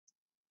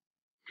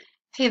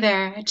Hey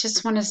there, I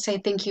just want to say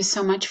thank you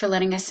so much for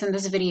letting us send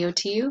this video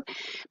to you.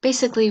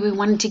 Basically, we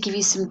wanted to give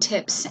you some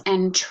tips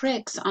and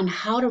tricks on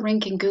how to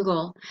rank in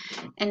Google.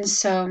 And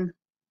so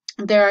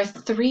there are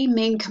three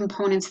main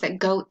components that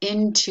go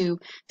into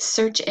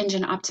search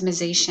engine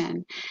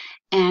optimization.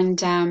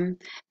 And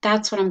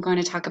that's what I'm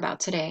going to talk about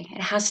today.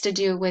 It has to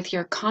do with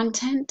your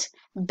content,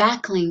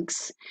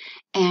 backlinks,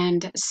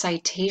 and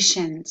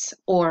citations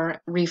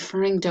or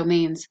referring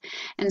domains.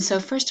 And so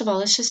first of all,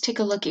 let's just take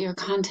a look at your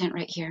content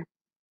right here.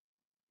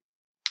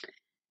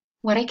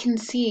 What I can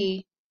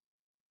see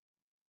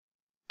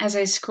as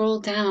I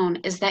scroll down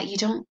is that you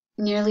don't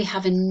nearly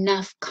have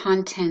enough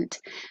content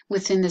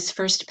within this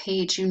first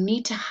page. You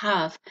need to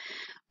have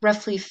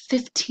roughly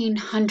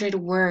 1,500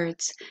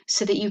 words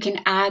so that you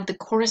can add the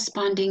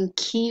corresponding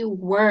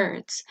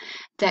keywords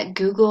that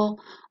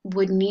Google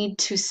would need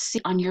to see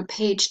on your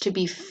page to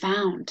be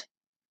found,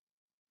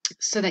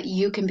 so that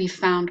you can be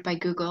found by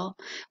Google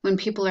when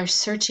people are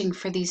searching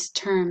for these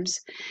terms.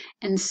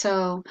 And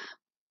so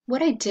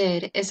what I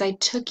did is I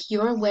took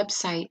your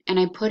website and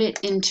I put it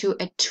into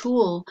a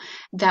tool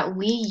that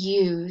we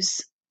use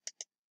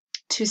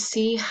to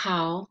see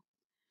how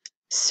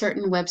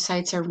certain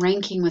websites are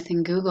ranking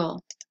within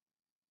Google.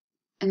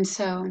 And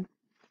so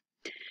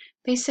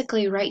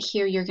basically right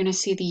here, you're going to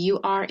see the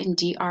UR and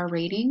DR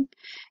rating.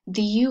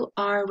 The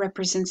UR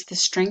represents the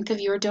strength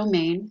of your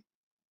domain,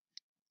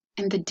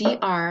 and the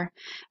DR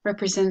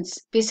represents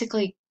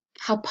basically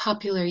how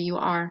popular you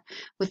are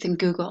within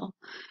Google.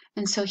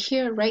 And so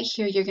here, right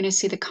here, you're going to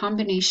see the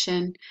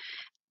combination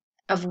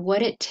of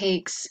what it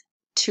takes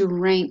to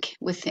rank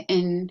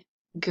within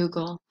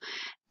Google.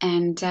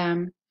 And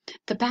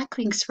the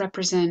backlinks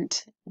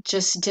represent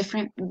just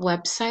different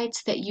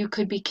websites that you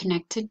could be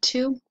connected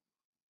to.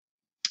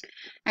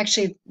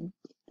 Actually,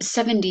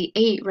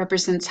 78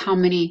 represents how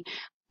many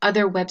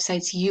other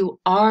websites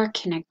you are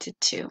connected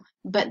to,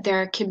 but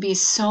there can be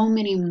so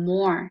many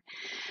more.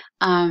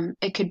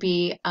 It could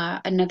be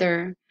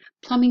another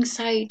plumbing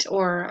site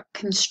or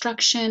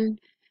construction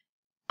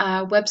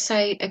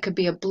website. It could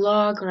be a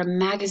blog or a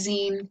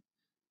magazine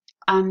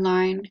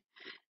online.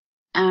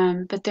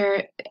 But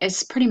there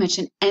is pretty much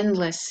an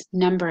endless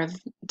number of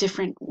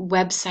different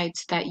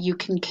websites that you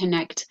can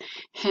connect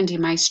Handy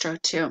Maestro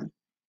to.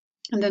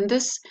 And then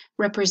this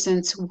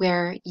represents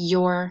where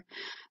your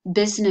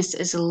business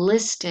is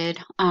listed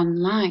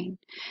online.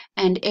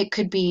 And it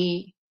could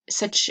be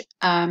such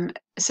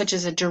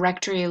as a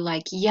directory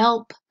like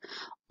Yelp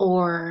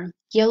or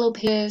Yellow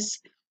Pages.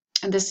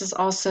 And this is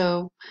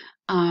also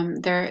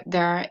there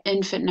are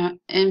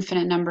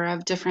infinite number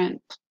of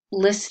different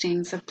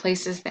listings of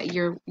places that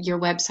your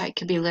website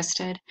could be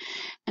listed.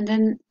 And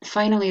then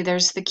finally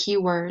there's the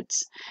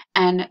keywords,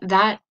 and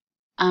that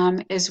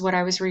is what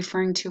I was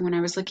referring to when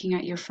I was looking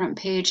at your front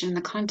page and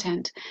the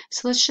content.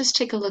 So let's just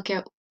take a look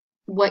at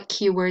what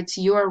keywords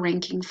you're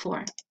ranking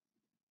for.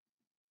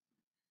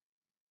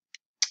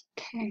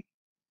 Okay,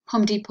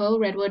 Home Depot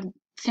redwood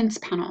fence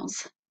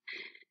panels.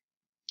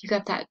 You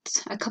got that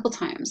a couple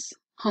times.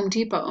 Home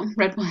Depot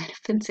redwood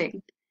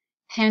fencing.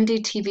 Handy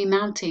TV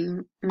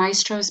mounting,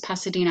 Maestro's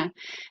Pasadena.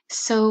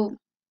 So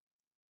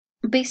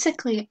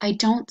basically, I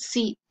don't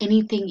see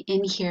anything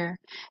in here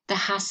that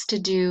has to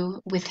do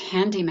with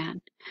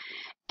handyman.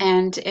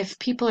 And if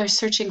people are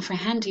searching for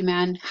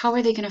handyman, how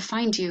are they going to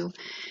find you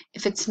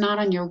if it's not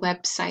on your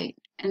website?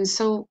 And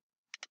so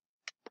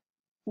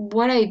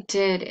what I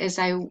did is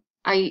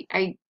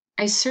I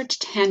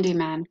searched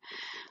handyman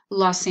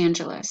Los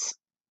Angeles.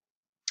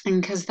 And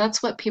because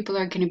that's what people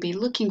are going to be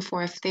looking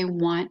for if they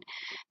want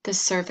the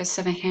service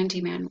of a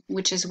handyman,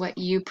 which is what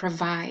you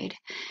provide.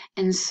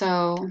 And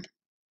so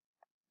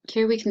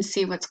here we can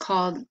see what's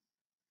called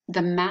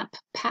the map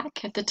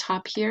pack at the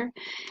top here.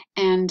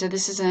 And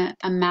this is a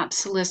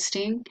maps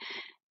listing.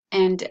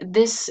 And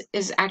this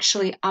is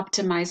actually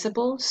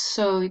optimizable.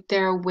 So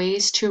there are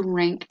ways to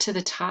rank to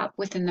the top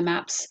within the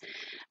maps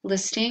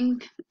listing.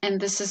 And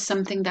this is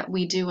something that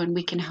we do and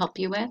we can help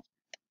you with.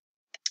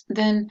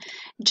 Then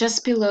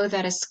just below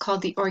that is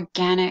called the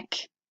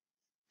organic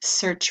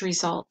search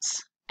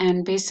results.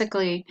 And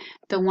basically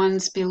the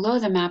ones below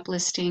the map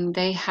listing,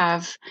 they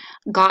have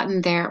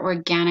gotten there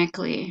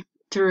organically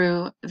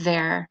through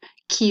their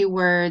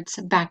keywords,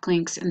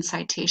 backlinks, and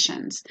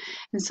citations.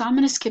 And so I'm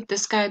going to skip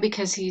this guy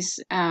because he's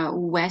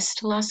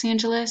West Los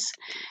Angeles.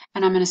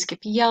 And I'm going to skip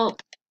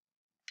Yelp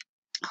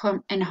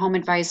and Home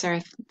Advisor,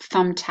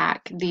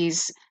 Thumbtack,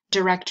 these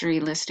directory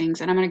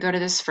listings. And I'm going to go to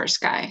this first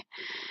guy.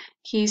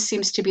 He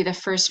seems to be the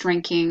first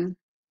ranking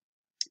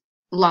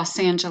Los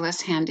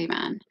Angeles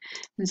handyman.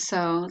 And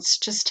so let's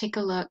just take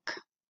a look.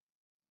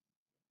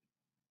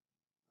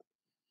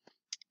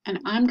 And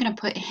I'm going to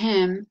put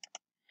him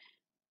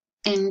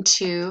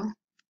into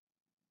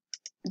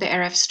the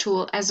Ahrefs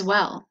tool as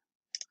well.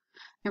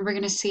 And we're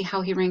going to see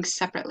how he ranks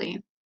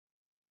separately.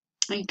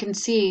 You can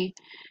see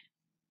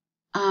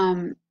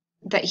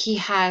that he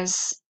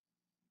has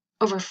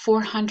over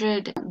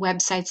 400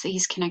 websites that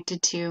he's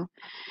connected to.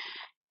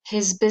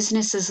 His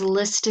business is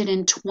listed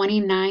in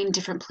 29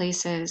 different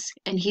places,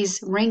 and he's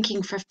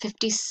ranking for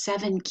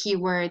 57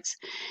 keywords,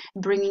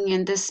 bringing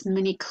in this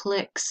many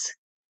clicks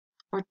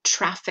or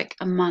traffic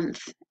a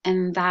month,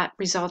 and that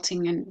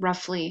resulting in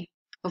roughly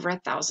over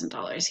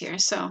 $1,000 here.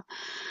 So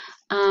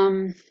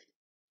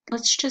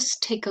let's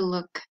just take a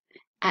look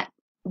at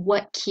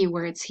what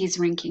keywords he's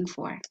ranking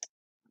for.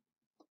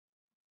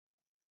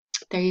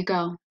 There you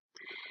go.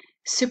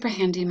 Super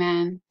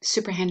handyman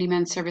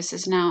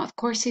services. Now, of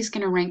course, he's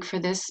going to rank for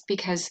this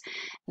because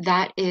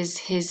that is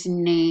his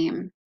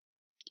name.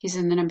 He's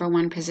in the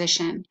 #1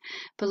 position.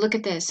 But look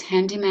at this,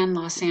 handyman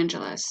Los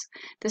Angeles.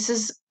 This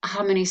is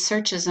how many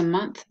searches a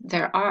month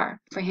there are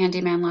for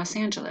handyman Los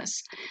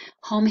Angeles.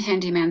 Home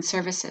handyman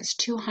services,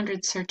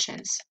 200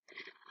 searches.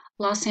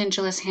 Los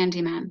Angeles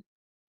handyman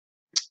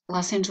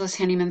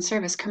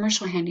service,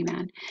 commercial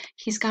handyman.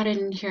 He's got it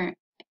in here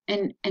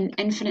in an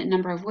infinite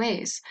number of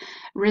ways.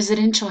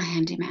 Residential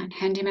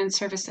handyman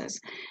services,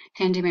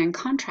 handyman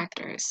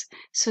contractors.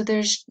 So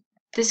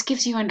this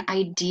gives you an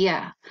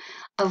idea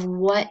of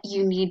what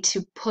you need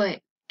to put.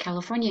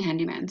 California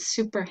handyman,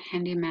 super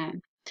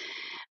handyman.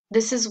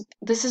 This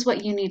is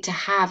what you need to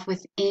have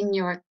within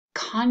your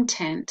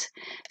content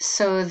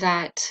so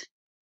that,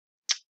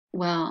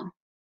 well,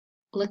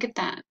 look at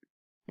that.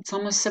 It's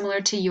almost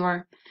similar to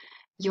your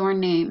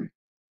name.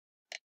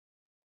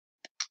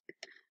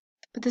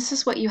 But this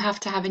is what you have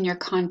to have in your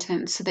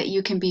content so that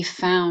you can be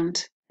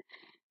found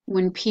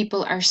when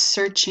people are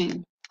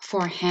searching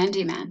for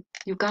handyman.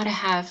 You've got to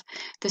have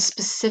the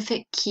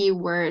specific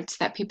keywords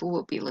that people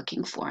will be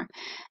looking for.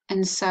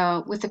 And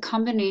so with a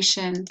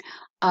combination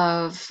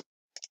of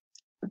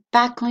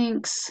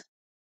backlinks,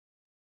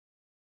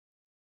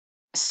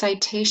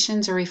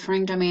 citations or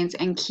referring domains,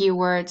 and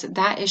keywords,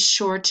 that is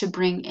sure to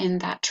bring in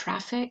that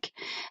traffic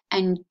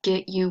and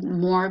get you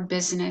more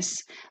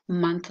business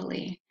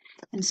monthly.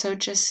 And so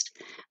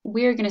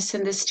we're going to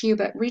send this to you,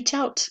 but reach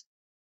out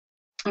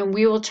and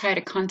we will try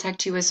to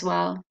contact you as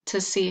well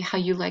to see how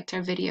you liked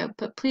our video.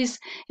 But please,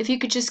 if you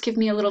could just give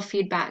me a little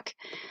feedback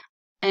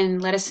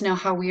and let us know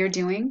how we are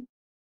doing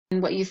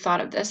and what you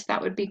thought of this,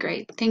 that would be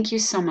great. Thank you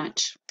so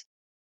much.